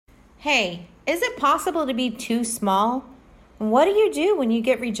Hey, is it possible to be too small? What do you do when you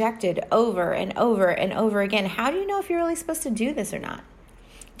get rejected over and over and over again? How do you know if you're really supposed to do this or not?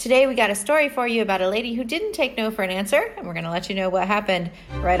 Today we got a story for you about a lady who didn't take no for an answer, and we're going to let you know what happened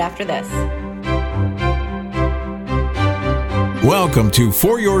right after this. Welcome to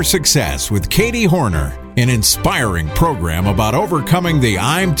For Your Success with Katie Horner, an inspiring program about overcoming the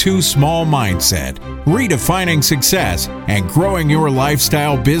I'm too small mindset, redefining success, and growing your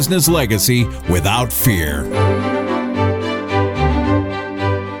lifestyle business legacy without fear.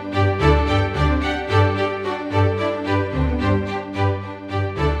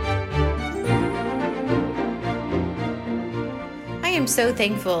 I am so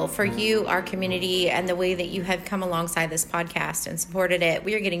thankful for you, our community, and the way that you have come alongside this podcast and supported it.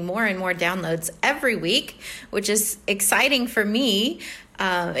 We are getting more and more downloads every week, which is exciting for me.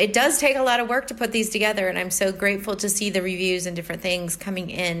 It does take a lot of work to put these together, and I'm so grateful to see the reviews and different things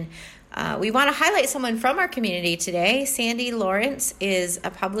coming in. We want to highlight someone from our community today. Sandy Lawrence is a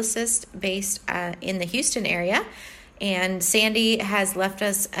publicist based in the Houston area, and Sandy has left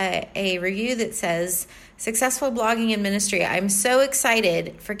us a review that says, "Successful blogging and ministry. I'm so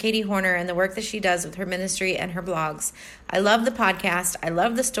excited for Katie Horner and the work that she does with her ministry and her blogs. I love the podcast. I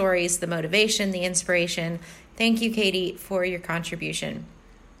love the stories, the motivation, the inspiration. Thank you, Katie, for your contribution."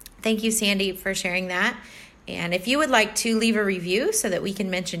 Thank you, Sandy, for sharing that. And if you would like to leave a review so that we can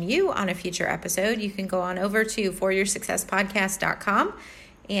mention you on a future episode, you can go on over to foryoursuccesspodcast.com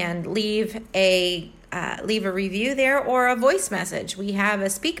and leave a review there or a voice message. We have a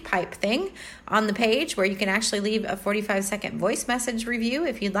SpeakPipe thing on the page where you can actually leave a 45-second voice message review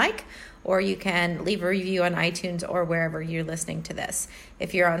if you'd like, or you can leave a review on iTunes or wherever you're listening to this.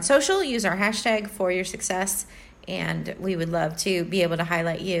 If you're on social, use our hashtag #ForYourSuccess, and we would love to be able to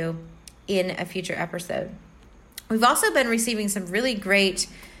highlight you in a future episode. We've also been receiving some really great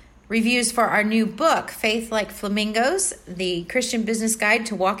reviews for our new book, Faith Like Flamingos, the Christian Business Guide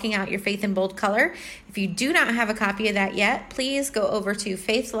to Walking Out Your Faith in Bold Color. If you do not have a copy of that yet, please go over to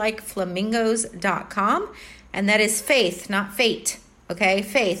faithlikeflamingos.com. And that is faith, not fate. Okay,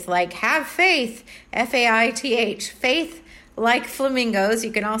 faith, like have faith, F-A-I-T-H, faith like flamingos.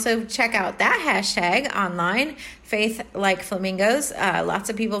 You can also check out that hashtag online, Faith Like Flamingos. Lots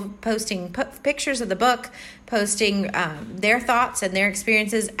of people posting pictures of the book, posting their thoughts and their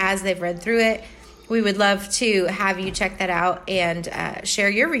experiences as they've read through it. We would love to have you check that out and share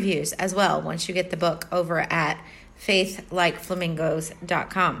your reviews as well once you get the book over at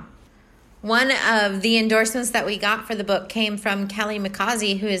faithlikeflamingos.com. One of the endorsements that we got for the book came from Kelly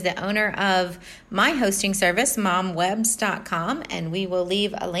McCausey, who is the owner of my hosting service, momwebs.com, and we will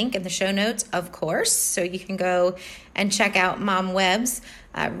leave a link in the show notes, of course, so you can go and check out MomWebs.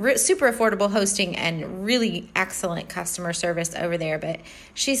 Super affordable hosting and really excellent customer service over there. But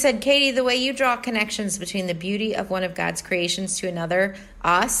she said, "Katie, the way you draw connections between the beauty of one of God's creations to another,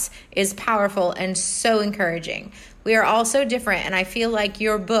 us, is powerful and so encouraging. We are all so different, and I feel like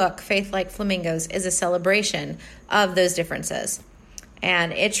your book, Faith Like Flamingos, is a celebration of those differences."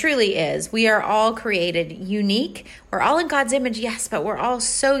 And it truly is. We are all created unique. We're all in God's image, yes, but we're all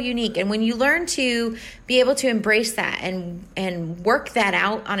so unique. And when you learn to be able to embrace that and work that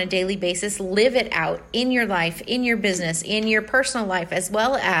out on a daily basis, live it out in your life, in your business, in your personal life, as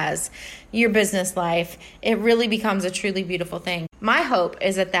well as your business life, it really becomes a truly beautiful thing. My hope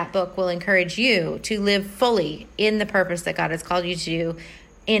is that that book will encourage you to live fully in the purpose that God has called you to do,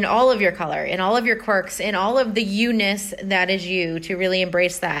 in all of your color, in all of your quirks, in all of the you-ness that is you, to really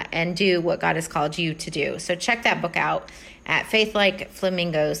embrace that and do what God has called you to do. So check that book out at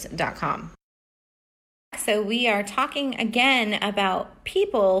faithlikeflamingos.com. So we are talking again about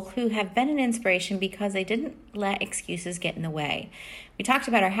people who have been an inspiration because they didn't let excuses get in the way. We talked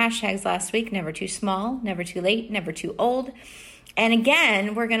about our hashtags last week: never too small, never too late, never too old. And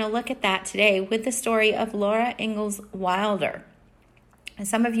again, we're going to look at that today with the story of Laura Ingalls Wilder. And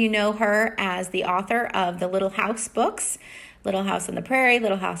some of you know her as the author of the Little House books, Little House on the Prairie,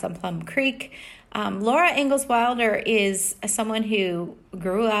 Little House on Plum Creek. Laura Ingalls Wilder is someone who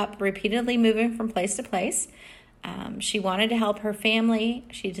grew up repeatedly moving from place to place. She wanted to help her family.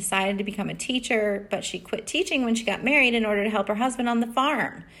 She decided to become a teacher, but she quit teaching when she got married in order to help her husband on the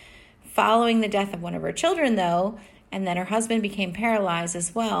farm. Following the death of one of her children, though, and then her husband became paralyzed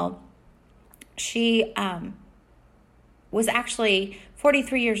as well, she was actually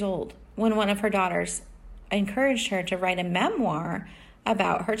 43 years old when one of her daughters encouraged her to write a memoir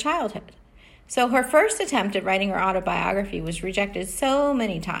about her childhood. So her first attempt at writing her autobiography was rejected so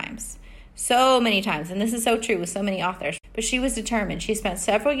many times, and this is so true with so many authors, but she was determined. She spent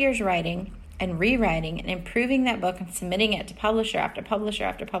several years writing, and rewriting and improving that book and submitting it to publisher after publisher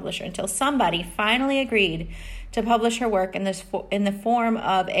after publisher until somebody finally agreed to publish her work in the form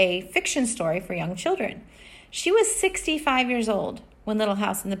of a fiction story for young children. She was 65 years old when Little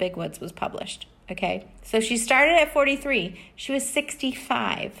House in the Big Woods was published, okay? So she started at 43. She was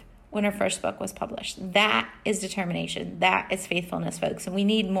 65 when her first book was published. That is determination. That is faithfulness, folks, and we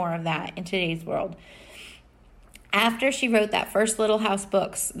need more of that in today's world. After she wrote that first Little House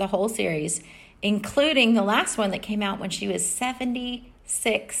books, the whole series, including the last one that came out when she was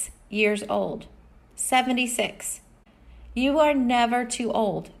 76 years old. 76. You are never too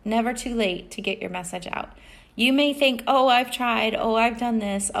old, never too late to get your message out. You may think, oh, I've tried, oh, I've done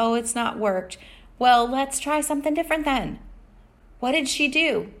this, oh, it's not worked. Well, let's try something different then. What did she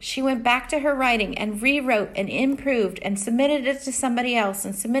do? She went back to her writing and rewrote and improved and submitted it to somebody else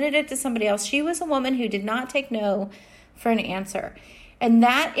and submitted it to somebody else. She was a woman who did not take no for an answer. And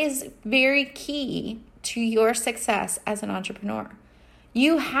that is very key to your success as an entrepreneur.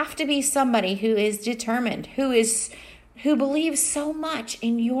 You have to be somebody who is determined, who believes so much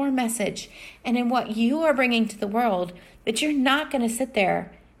in your message and in what you are bringing to the world that you're not going to sit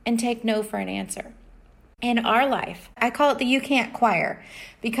there and take no for an answer. In our life, I call it the you can't choir,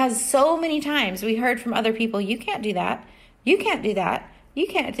 because so many times we heard from other people, you can't do that, you can't do that, you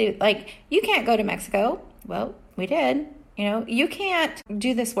can't go to Mexico. Well, we did. You can't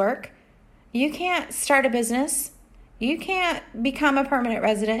do this work, you can't start a business, you can't become a permanent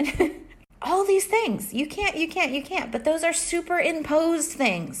resident. All these things, you can't, but those are superimposed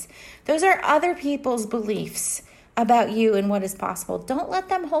things. Those are other people's beliefs about you and what is possible. Don't let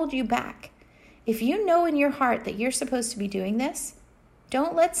them hold you back. If you know in your heart that you're supposed to be doing this,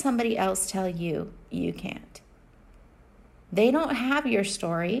 don't let somebody else tell you you can't. They don't have your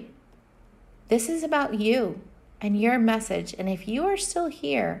story. This is about you and your message. And if you are still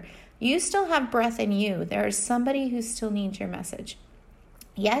here, you still have breath in you. There is somebody who still needs your message.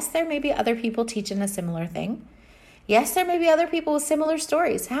 Yes, there may be other people teaching a similar thing. Yes, there may be other people with similar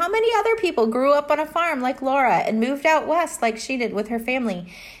stories. How many other people grew up on a farm like Laura and moved out west like she did with her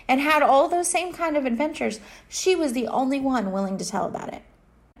family and had all those same kind of adventures? She was the only one willing to tell about it.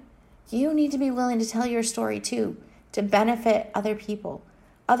 You need to be willing to tell your story too, to benefit other people.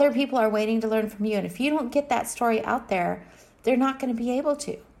 Other people are waiting to learn from you. And if you don't get that story out there, they're not going to be able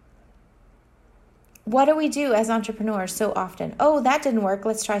to. What do we do as entrepreneurs so often? Oh, that didn't work.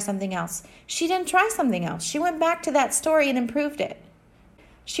 Let's try something else. She didn't try something else. She went back to that story and improved it.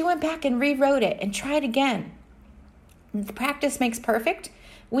 She went back and rewrote it and tried again. Practice makes perfect.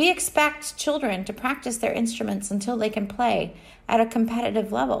 We expect children to practice their instruments until they can play at a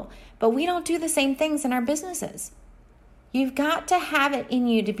competitive level, but we don't do the same things in our businesses. You've got to have it in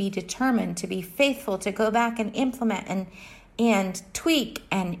you to be determined, to be faithful, to go back and implement and tweak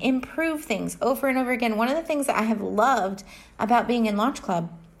and improve things over and over again. One of the things that I have loved about being in Launch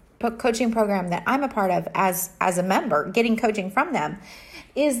Club, coaching program that I'm a part of as a member, getting coaching from them,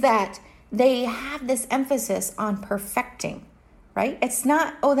 is that they have this emphasis on perfecting, right? It's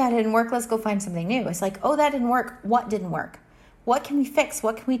not, oh, that didn't work, let's go find something new. It's like, oh, that didn't work, what didn't work? What can we fix?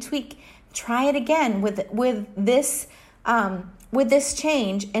 What can we tweak? Try it again with this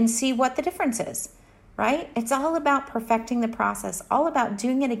change and see what the difference is. Right? It's all about perfecting the process, all about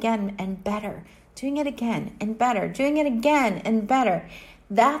doing it again and better, doing it again and better, doing it again and better.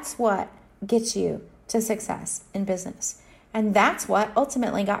 That's what gets you to success in business. And that's what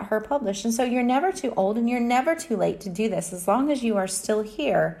ultimately got her published. And so you're never too old and you're never too late to do this. As long as you are still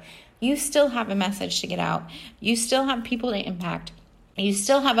here, you still have a message to get out. You still have people to impact. You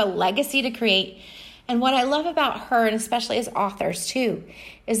still have a legacy to create. And what I love about her, and especially as authors too,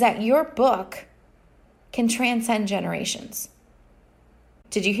 is that your book can transcend generations.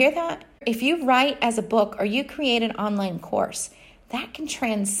 Did you hear that? If you write as a book or you create an online course, that can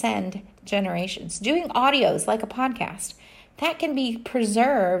transcend generations. Doing audios like a podcast, that can be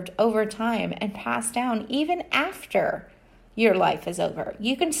preserved over time and passed down even after your life is over.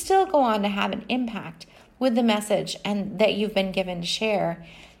 You can still go on to have an impact with the message and that you've been given to share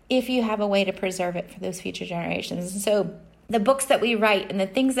if you have a way to preserve it for those future generations. And so the books that we write and the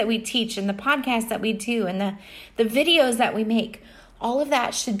things that we teach and the podcasts that we do and the videos that we make, all of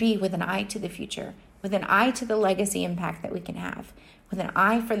that should be with an eye to the future, with an eye to the legacy impact that we can have, with an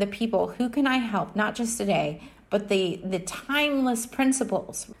eye for the people. Who can I help? Not just today, but the timeless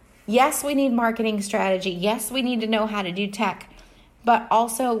principles. Yes, we need marketing strategy. Yes, we need to know how to do tech, but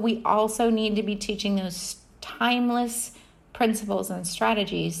we also need to be teaching those timeless principles and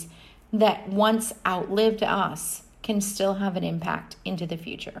strategies that once outlived us can still have an impact into the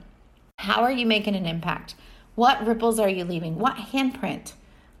future. How are you making an impact? What ripples are you leaving? What handprint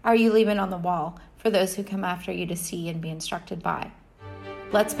are you leaving on the wall for those who come after you to see and be instructed by?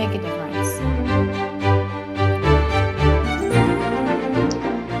 Let's make a difference.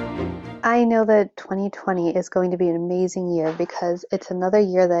 I know that 2020 is going to be an amazing year because it's another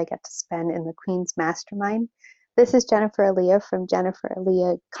year that I get to spend in the Queen's Mastermind. This is Jennifer Aaliyah from Jennifer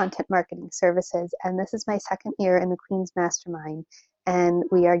Aaliyah Content Marketing Services, and this is my second year in the Queen's Mastermind, and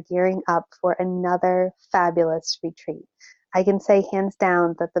we are gearing up for another fabulous retreat. I can say hands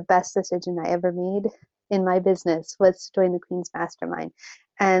down that the best decision I ever made in my business was to join the Queen's Mastermind,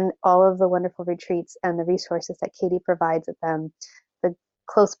 and all of the wonderful retreats and the resources that Katie provides at them, the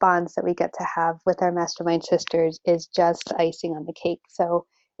close bonds that we get to have with our Mastermind sisters is just icing on the cake. So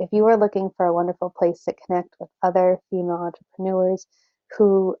if you are looking for a wonderful place to connect with other female entrepreneurs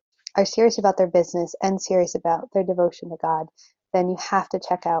who are serious about their business and serious about their devotion to God, then you have to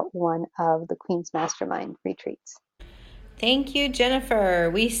check out one of the Queen's Mastermind retreats. Thank you, Jennifer.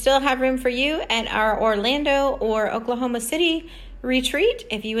 We still have room for you at our Orlando or Oklahoma City retreat.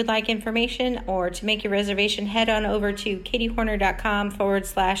 If you would like information or to make your reservation, head on over to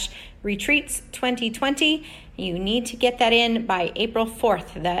katiehorner.com/retreats 2020. You need to get that in by April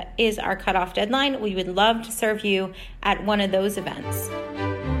 4th. That is our cutoff deadline. We would love to serve you at one of those events.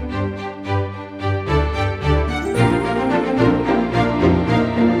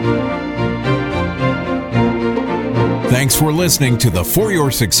 Thanks for listening to the For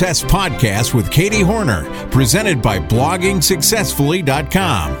Your Success podcast with Katie Horner, presented by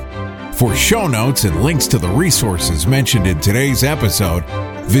bloggingsuccessfully.com. For show notes and links to the resources mentioned in today's episode,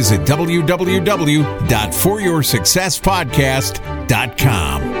 visit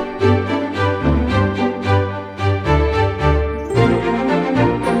www.foryoursuccesspodcast.com.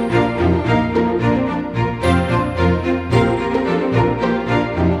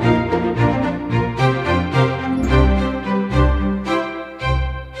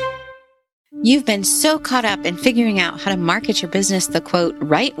 You've been so caught up in figuring out how to market your business the quote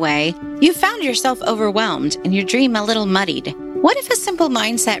right way, you've found yourself overwhelmed and your dream a little muddied. What if a simple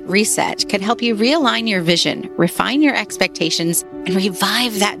mindset reset could help you realign your vision, refine your expectations, and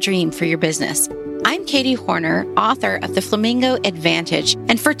revive that dream for your business? I'm Katie Horner, author of The Flamingo Advantage,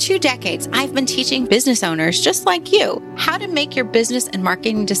 and for 2 decades, I've been teaching business owners just like you how to make your business and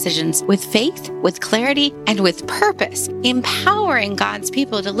marketing decisions with faith, with clarity, and with purpose, empowering God's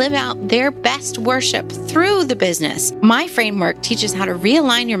people to live out their best worship through the business. My framework teaches how to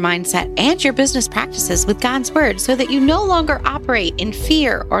realign your mindset and your business practices with God's Word so that you no longer operate in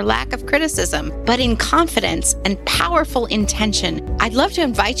fear or lack of criticism, but in confidence and powerful intention. I'd love to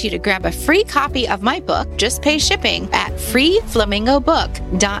invite you to grab a free copy of my book, just pay shipping, at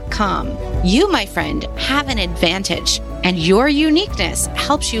freeflamingobook.com. You, my friend, have an advantage, and your uniqueness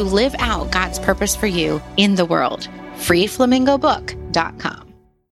helps you live out God's purpose for you in the world. freeflamingobook.com.